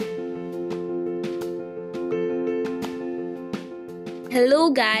Hello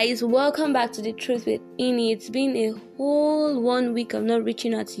guys, welcome back to the Truth with Ini. It's been a whole 1 week of not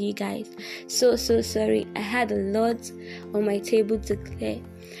reaching out to you guys. So sorry. I had a lot on my table to clear.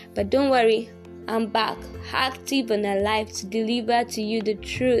 But don't worry, I'm back, active and alive to deliver to you the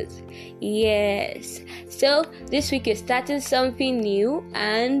truth. Yes. So this week is starting something new,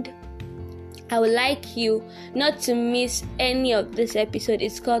 and I would like you not to miss any of this episode.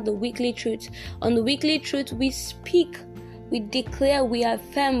 It's called The Weekly Truth. On The Weekly Truth, we speak, we declare, we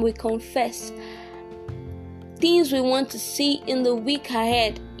affirm, we confess things we want to see in the week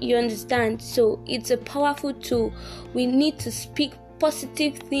ahead. You understand? So it's a powerful tool. We need to speak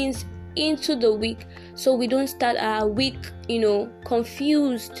positive things into the week so we don't start our week,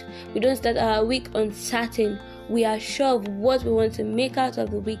 confused. We don't start our week uncertain. We are sure of what we want to make out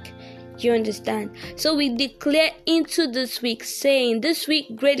of the week. You understand? So we declare into this week, saying, this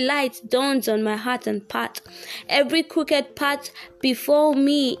week great light dawns on my heart and path. Every crooked path before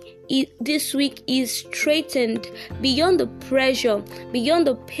me this week is straightened. Beyond the pressure, beyond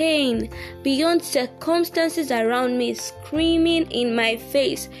the pain, beyond circumstances around me screaming in my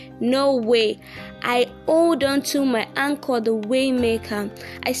face, no way. I hold on to my anchor, the way maker.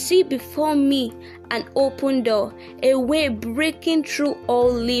 I see before me an open door, a way breaking through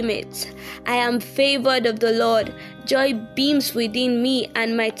all limits. I am favored of the Lord. Joy beams within me,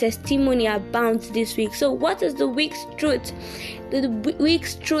 and my testimony abounds this week. So what is the week's truth? The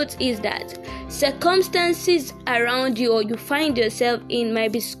week's truth is that circumstances around you, or you find yourself in,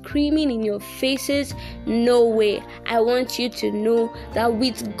 might be screaming in your faces, no way. I want you to know that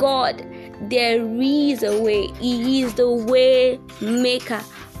with God, there is a way. He is the way maker.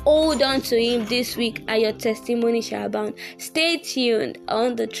 Hold on to him this week, and your testimony shall abound. Stay tuned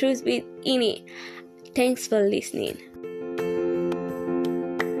on The Truth with Ini. Thanks for listening.